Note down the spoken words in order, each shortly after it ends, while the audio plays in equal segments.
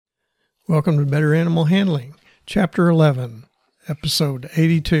Welcome to Better Animal Handling, Chapter 11, Episode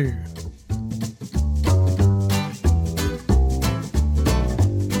 82.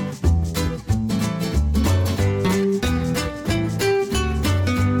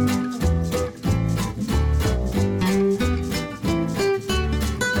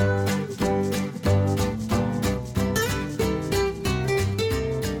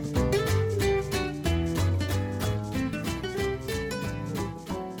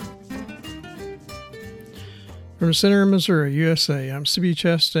 From the center of Missouri, USA, I'm C.B.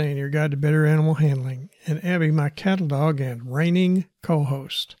 Chastain, your guide to better animal handling, and Abby, my cattle dog and reigning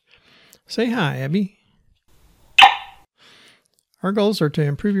co-host. Say hi, Abby. Our goals are to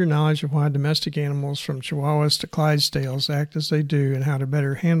improve your knowledge of why domestic animals from Chihuahuas to Clydesdales act as they do and how to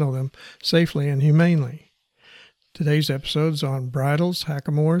better handle them safely and humanely. Today's episode is on bridles,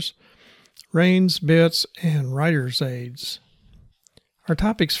 hackamores, reins, bits, and rider's aids. Our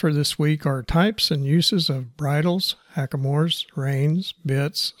topics for this week are types and uses of bridles, hackamores, reins,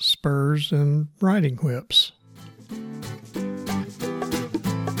 bits, spurs, and riding whips.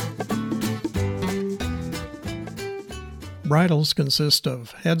 Bridles consist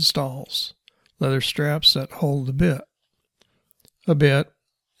of headstalls, leather straps that hold the bit, a bit,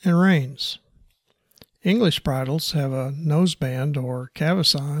 and reins. English bridles have a noseband or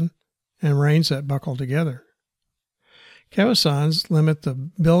cavesson and reins that buckle together. Cavessons limit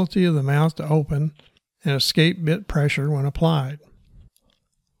the ability of the mouth to open and escape bit pressure when applied.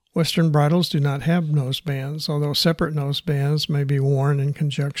 Western bridles do not have nosebands, although separate nosebands may be worn in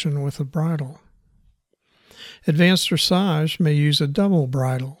conjunction with the bridle. Advanced dressage may use a double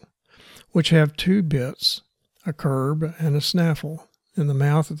bridle, which have two bits, a curb and a snaffle, in the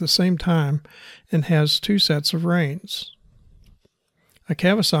mouth at the same time and has two sets of reins. A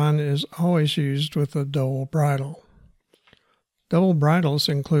cavesson is always used with a double bridle. Double bridles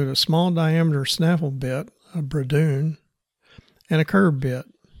include a small diameter snaffle bit, a bradoon, and a curb bit.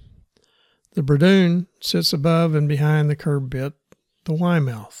 The bradoon sits above and behind the curb bit, the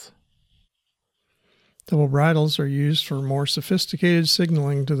Y-mouth. Double bridles are used for more sophisticated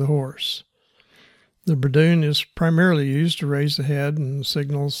signaling to the horse. The bradoon is primarily used to raise the head and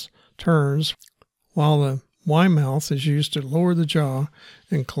signals turns, while the Y-mouth is used to lower the jaw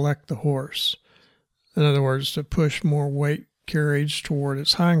and collect the horse. In other words, to push more weight carriage toward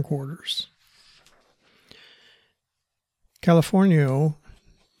its hindquarters. Californio,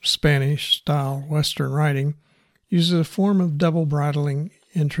 Spanish-style Western riding, uses a form of double bridling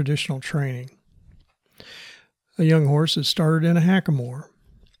in traditional training. A young horse is started in a hackamore,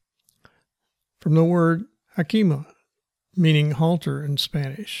 from the word hakima, meaning halter in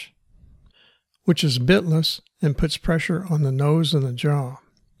Spanish, which is bitless and puts pressure on the nose and the jaw.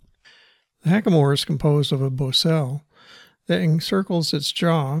 The hackamore is composed of a bocel that encircles its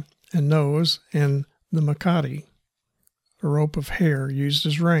jaw and nose, and the macate, a rope of hair used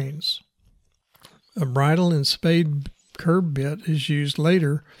as reins. A bridle and spade curb bit is used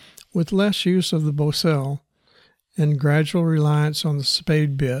later with less use of the bocel and gradual reliance on the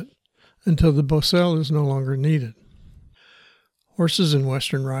spade bit until the bocel is no longer needed. Horses in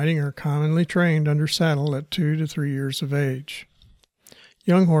Western riding are commonly trained under saddle at 2 to 3 years of age.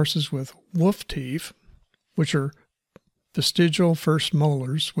 Young horses with wolf teeth, which are vestigial first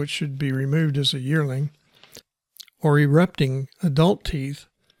molars, which should be removed as a yearling, or erupting adult teeth,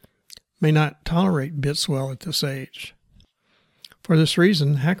 may not tolerate bits well at this age. For this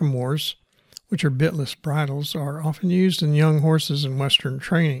reason, hackamores, which are bitless bridles, are often used in young horses in Western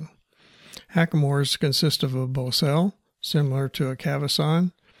training. Hackamores consist of a bocel, similar to a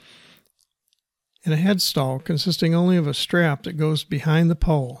cavesson, and a headstall consisting only of a strap that goes behind the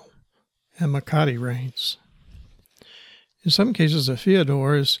pole, and macate reins. In some cases, a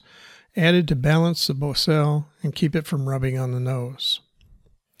fiador is added to balance the bocel and keep it from rubbing on the nose.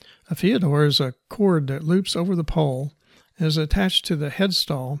 A fiador is a cord that loops over the pole and is attached to the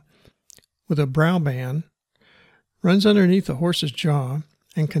headstall with a brow band, runs underneath the horse's jaw,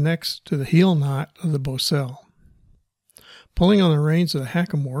 and connects to the heel knot of the bocel. Pulling on the reins of the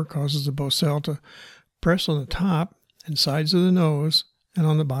hackamore causes the bocel to press on the top and sides of the nose and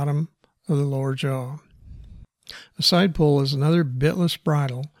on the bottom of the lower jaw. A side pull is another bitless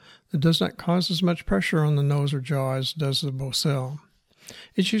bridle that does not cause as much pressure on the nose or jaw as does the bocel.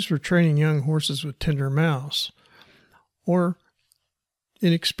 It's used for training young horses with tender mouths or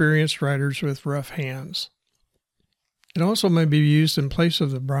inexperienced riders with rough hands. It also may be used in place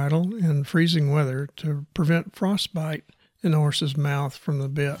of the bridle in freezing weather to prevent frostbite in the horse's mouth from the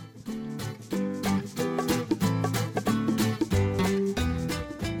bit.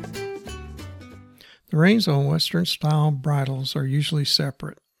 The reins on Western-style bridles are usually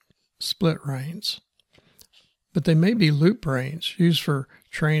separate. split reins, but they may be loop reins used for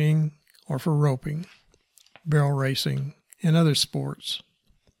training or for roping, barrel racing, and other sports.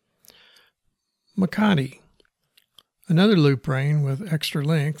 Makati, another loop rein with extra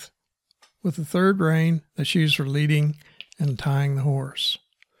length, with a third rein that's used for leading and tying the horse.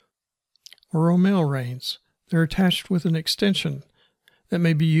 Or Romehl reins. They're attached with an extension that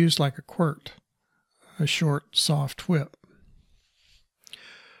may be used like a quirt, a short, soft whip.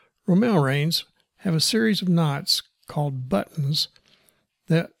 Romehl reins have a series of knots called buttons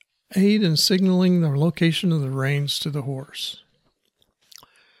that aid in signaling the location of the reins to the horse.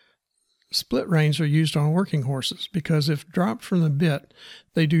 Split reins are used on working horses because if dropped from the bit,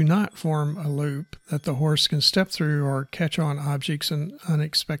 they do not form a loop that the horse can step through or catch on objects and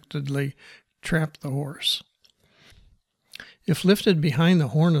unexpectedly trap the horse. If lifted behind the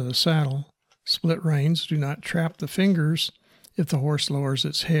horn of the saddle, split reins do not trap the fingers if the horse lowers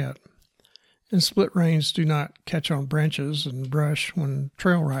its head, and split reins do not catch on branches and brush when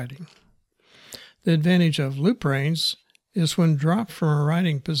trail riding. The advantage of loop reins is when dropped from a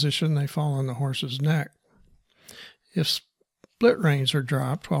riding position, they fall on the horse's neck. If split reins are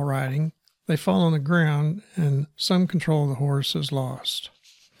dropped while riding, they fall on the ground and some control of the horse is lost.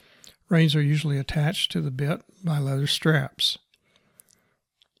 Reins are usually attached to the bit by leather straps.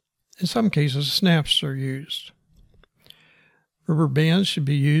 In some cases, snaps are used. Rubber bands should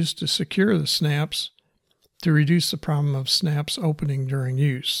be used to secure the snaps to reduce the problem of snaps opening during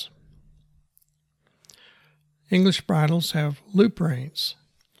use. English bridles have loop reins.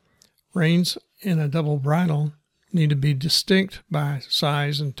 Reins in a double bridle need to be distinct by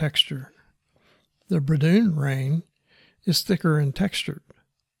size and texture. The Bradoon rein is thicker and textured.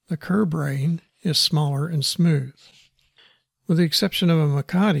 The curb rein is smaller and smooth. With the exception of a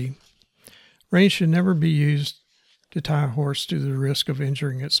Makati, reins should never be used to tie a horse to the risk of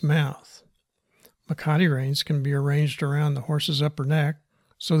injuring its mouth. Makati reins can be arranged around the horse's upper neck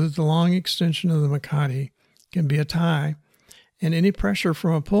so that the long extension of the Makati can be a tie, and any pressure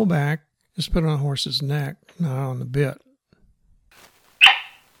from a pullback is put on a horse's neck, not on the bit.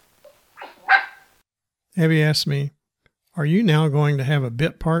 Abby asked me, "Are you now going to have a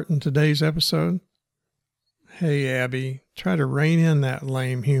bit part in today's episode?" Hey, Abby, try to rein in that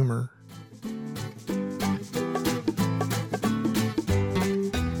lame humor.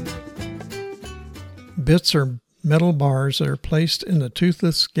 Bits are metal bars that are placed in the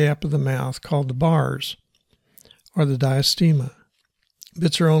toothless gap of the mouth called the bars, or the diastema.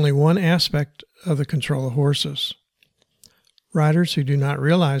 Bits are only one aspect of the control of horses. Riders who do not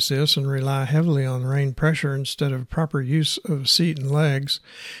realize this and rely heavily on rein pressure instead of proper use of seat and legs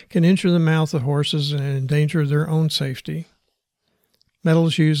can injure the mouth of horses and endanger their own safety.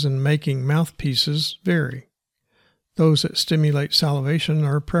 Metals used in making mouthpieces vary. Those that stimulate salivation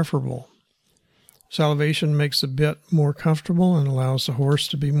are preferable. Salivation makes the bit more comfortable and allows the horse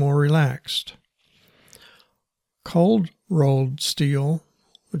to be more relaxed. Cold-rolled steel,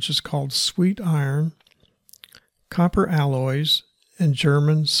 which is called sweet iron, copper alloys, and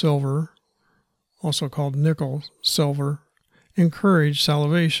German silver, also called nickel silver, encourage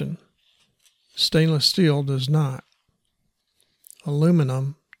salivation. Stainless steel does not.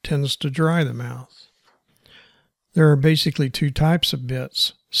 Aluminum tends to dry the mouth. There are basically two types of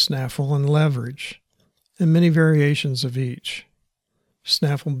bits, snaffle and leverage, and many variations of each.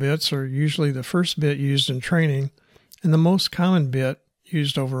 Snaffle bits are usually the first bit used in training and the most common bit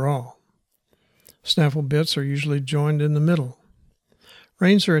used overall. Snaffle bits are usually joined in the middle.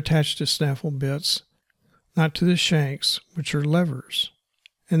 Reins are attached to snaffle bits, not to the shanks, which are levers,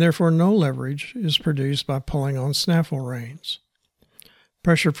 and therefore no leverage is produced by pulling on snaffle reins.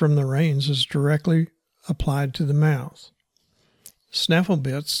 Pressure from the reins is directly applied to the mouth. Snaffle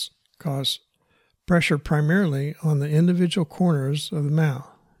bits cause pressure primarily on the individual corners of the mouth.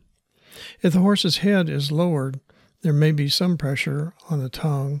 If the horse's head is lowered, there may be some pressure on the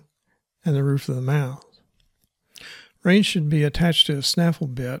tongue and the roof of the mouth. Reins should be attached to a snaffle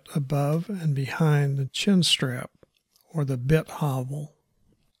bit above and behind the chin strap or the bit hobble.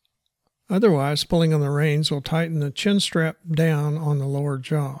 Otherwise, pulling on the reins will tighten the chin strap down on the lower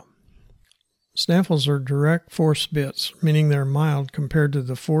jaw. Snaffles are direct force bits, meaning they're mild compared to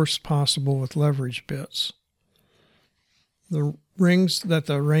the force possible with leverage bits. The rings that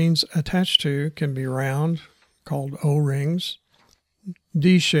the reins attach to can be round, called O-rings,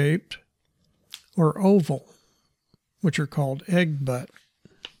 D-shaped, or oval, which are called egg butt.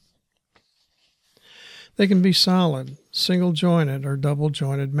 They can be solid, single-jointed, or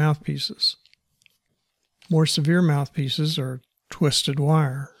double-jointed mouthpieces. More severe mouthpieces are twisted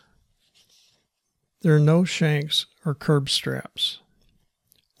wire. There are no shanks or curb straps.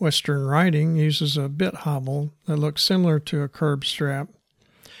 Western riding uses a bit hobble that looks similar to a curb strap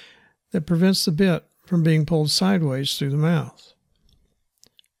that prevents the bit from being pulled sideways through the mouth.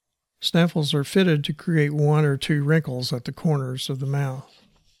 Snaffles are fitted to create 1 or 2 wrinkles at the corners of the mouth.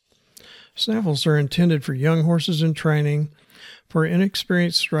 Snaffles are intended for young horses in training, for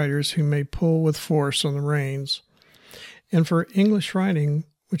inexperienced riders who may pull with force on the reins, and for English riding,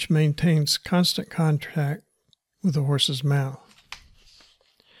 which maintains constant contact with the horse's mouth.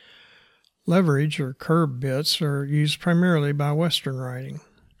 Leverage or curb bits are used primarily by Western riding.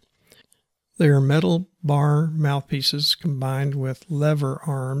 They are metal bar mouthpieces combined with lever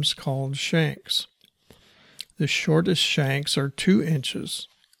arms called shanks. The shortest shanks are 2 inches,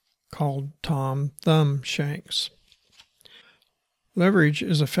 called thumb shanks. Leverage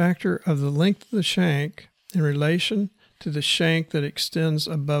is a factor of the length of the shank in relation to the shank that extends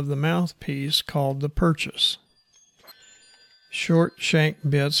above the mouthpiece, called the purchase. Short shank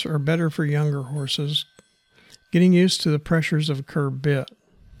bits are better for younger horses, getting used to the pressures of a curb bit.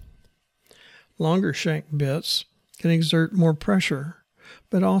 Longer shank bits can exert more pressure,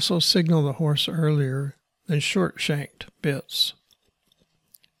 but also signal the horse earlier than short shanked bits.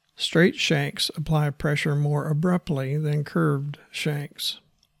 Straight shanks apply pressure more abruptly than curved shanks.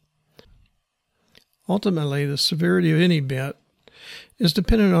 Ultimately, the severity of any bit is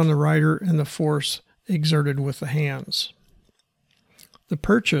dependent on the rider and the force exerted with the hands. The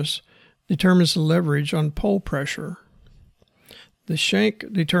purchase determines the leverage on pole pressure. The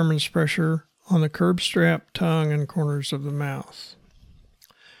shank determines pressure on the curb strap, tongue, and corners of the mouth.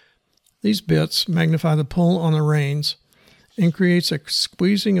 These bits magnify the pull on the reins and creates a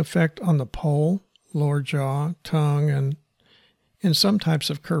squeezing effect on the pole, lower jaw, tongue, and in some types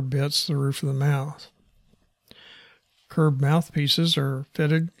of curb bits, the roof of the mouth. Curb mouthpieces are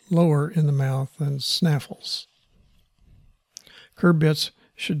fitted lower in the mouth than snaffles. Curb bits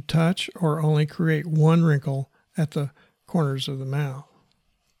should touch or only create 1 wrinkle at the corners of the mouth.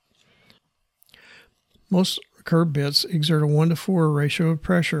 Most curb bits exert a 1-to-4 ratio of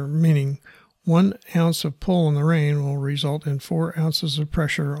pressure, meaning 1 ounce of pull on the rein will result in 4 ounces of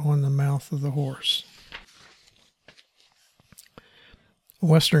pressure on the mouth of the horse. A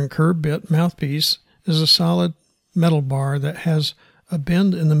Western curb bit mouthpiece is a solid metal bar that has a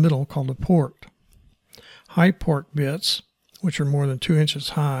bend in the middle called a port. High port bits, which are more than 2 inches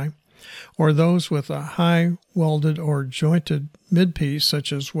high, or those with a high welded or jointed midpiece,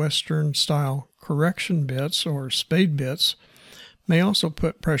 such as Western-style correction bits or spade bits, may also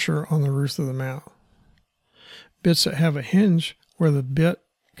put pressure on the roof of the mouth. Bits that have a hinge where the bit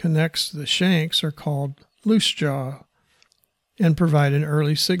connects the shanks are called loose jaw and provide an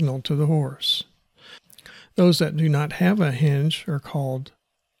early signal to the horse. Those that do not have a hinge are called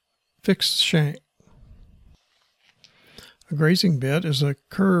fixed shank. A grazing bit is a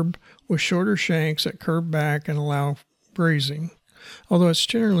curb with shorter shanks that curve back and allow grazing, although it's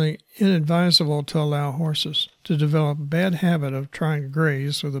generally inadvisable to allow horses to develop a bad habit of trying to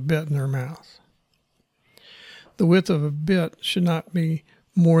graze with a bit in their mouth. The width of a bit should not be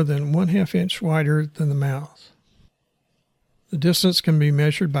more than 1/2 inch wider than the mouth. The distance can be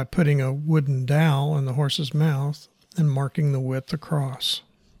measured by putting a wooden dowel in the horse's mouth and marking the width across.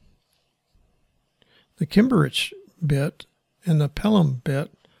 The Kimbrich bit and the Pelham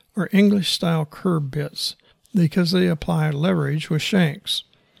bit are English-style curb bits because they apply leverage with shanks,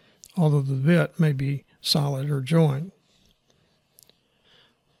 although the bit may be solid or joined.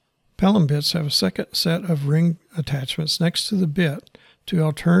 Pelham bits have a second set of ring attachments next to the bit to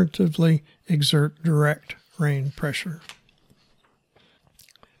alternatively exert direct rein pressure.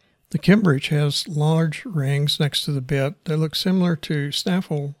 The Kimbrich has large rings next to the bit that look similar to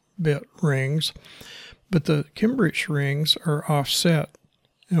snaffle bit rings, but the Kimbrich rings are offset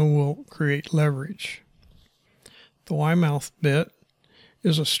and will create leverage. The Weymouth bit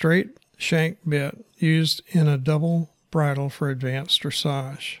is a straight shank bit used in a double bridle for advanced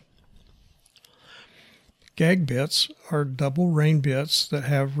dressage. Gag bits are double rein bits that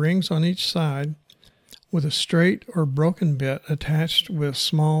have rings on each side with a straight or broken bit attached with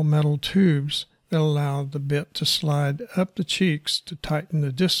small metal tubes that allow the bit to slide up the cheeks to tighten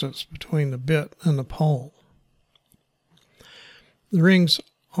the distance between the bit and the pole. The rings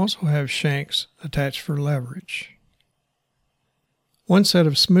also have shanks attached for leverage. One set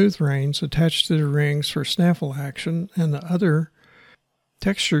of smooth reins attached to the rings for snaffle action, and the other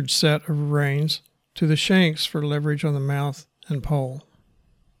textured set of reins to the shanks for leverage on the mouth and pole.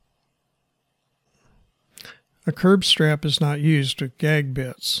 A curb strap is not used with gag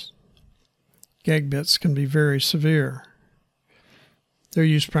bits. Gag bits can be very severe. They're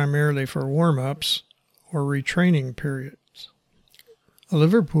used primarily for warm-ups or retraining periods. A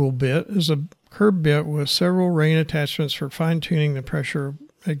Liverpool bit is a curb bit with several rein attachments for fine-tuning the pressure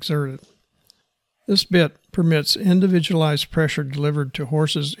exerted. This bit permits individualized pressure delivered to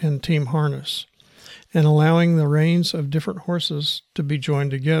horses in team harness and allowing the reins of different horses to be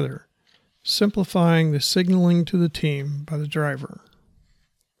joined together, simplifying the signaling to the team by the driver.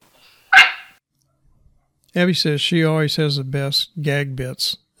 Abby says she always has the best gag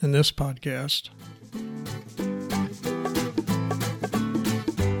bits in this podcast.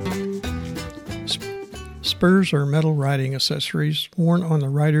 Spurs are metal riding accessories worn on the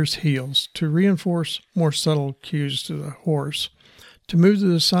rider's heels to reinforce more subtle cues to the horse to move to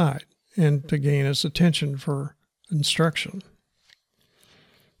the side and to gain its attention for instruction.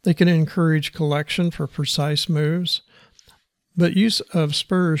 They can encourage collection for precise moves, but use of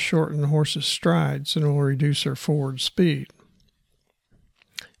spurs shorten horses' strides and will reduce their forward speed.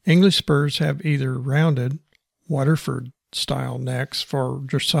 English spurs have either rounded, Waterford-style necks for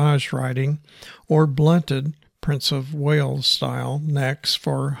dressage riding or blunted, Prince of Wales-style necks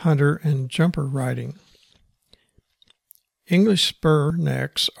for hunter and jumper riding. English spur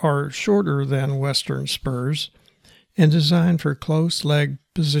necks are shorter than Western spurs and designed for close leg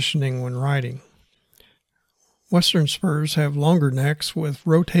positioning when riding. Western spurs have longer necks with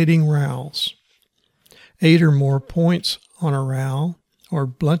rotating rowels. 8 or more points on a rowel or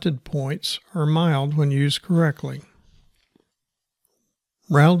blunted points are mild when used correctly.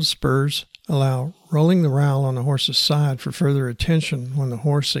 Roweled spurs allow rolling the rowel on the horse's side for further attention when the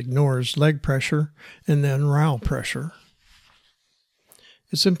horse ignores leg pressure and then rowel pressure.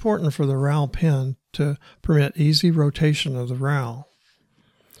 It's important for the rowel pin to permit easy rotation of the rowel.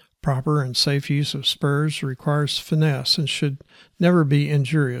 Proper and safe use of spurs requires finesse and should never be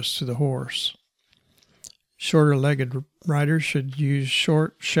injurious to the horse. Shorter-legged riders should use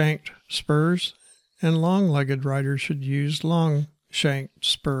short-shanked spurs, and long-legged riders should use long-shanked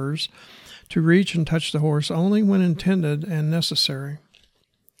spurs to reach and touch the horse only when intended and necessary.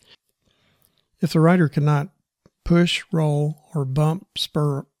 If the rider cannot push, roll, or bump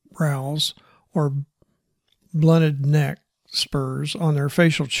spur rowels or blunted neck spurs on their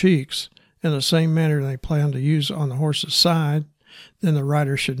facial cheeks in the same manner they plan to use on the horse's side, then the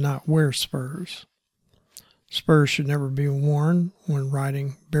rider should not wear spurs. Spurs should never be worn when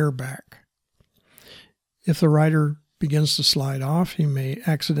riding bareback. If the rider begins to slide off, he may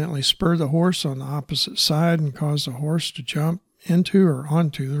accidentally spur the horse on the opposite side and cause the horse to jump into or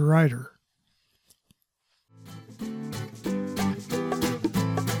onto the rider.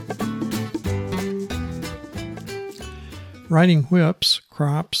 Riding whips,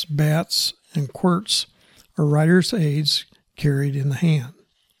 crops, bats, and quirts are riders' aids carried in the hand.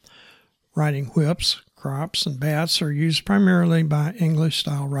 Riding whips, crops, and bats are used primarily by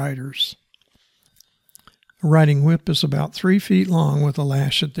English-style riders. A riding whip is about 3 feet long with a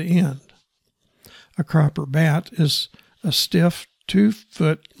lash at the end. A crop or bat is a stiff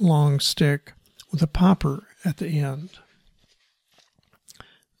 2-foot-long stick with a popper at the end.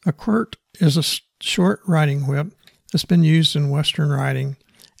 A quirt is a short riding whip that's been used in Western riding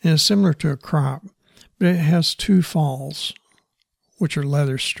and is similar to a crop, but it has 2 falls, which are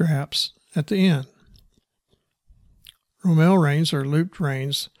leather straps, at the end. Romehl reins are looped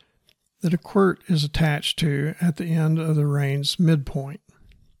reins that a quirt is attached to at the end of the rein's midpoint.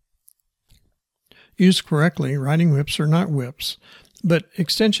 Used correctly, riding whips are not whips, but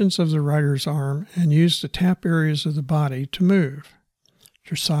extensions of the rider's arm and used to tap areas of the body to move.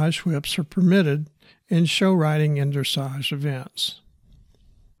 Dressage whips are permitted in show riding and dressage events.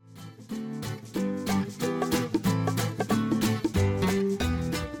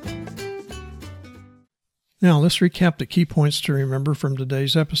 Now let's recap the key points to remember from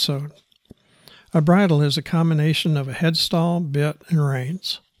today's episode. A bridle is a combination of a headstall, bit, and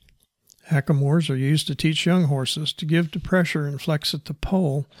reins. Hackamores are used to teach young horses to give to pressure and flex at the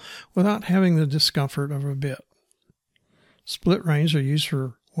pole without having the discomfort of a bit. Split reins are used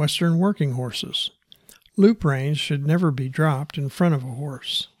for Western working horses. Loop reins should never be dropped in front of a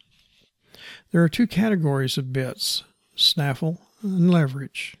horse. There are 2 categories of bits, snaffle and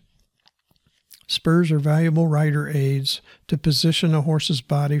leverage. Spurs are valuable rider aids to position a horse's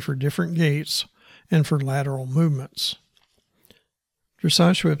body for different gaits and for lateral movements.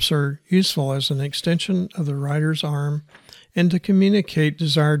 Dressage whips are useful as an extension of the rider's arm and to communicate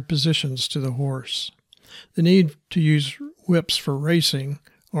desired positions to the horse. The need to use whips for racing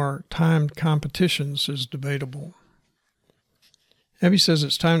or timed competitions is debatable. Abby says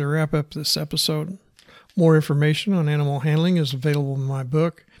it's time to wrap up this episode. More information on animal handling is available in my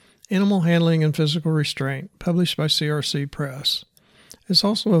book, Animal Handling and Physical Restraint, published by CRC Press. It's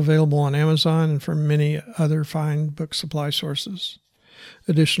also available on Amazon and from many other fine book supply sources.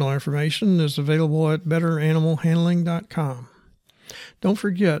 Additional information is available at betteranimalhandling.com. Don't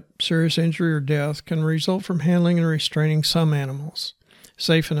forget, serious injury or death can result from handling and restraining some animals.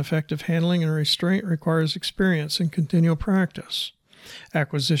 Safe and effective handling and restraint requires experience and continual practice.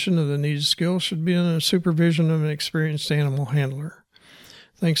 Acquisition of the needed skills should be under the supervision of an experienced animal handler.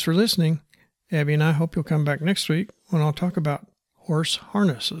 Thanks for listening. Abby and I hope you'll come back next week when I'll talk about horse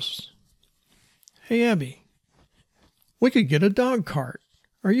harnesses. Hey, Abby, we could get a dog cart.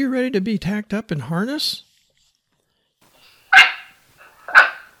 Are you ready to be tacked up in harness?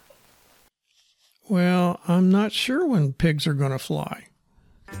 Well, I'm not sure when pigs are going to fly.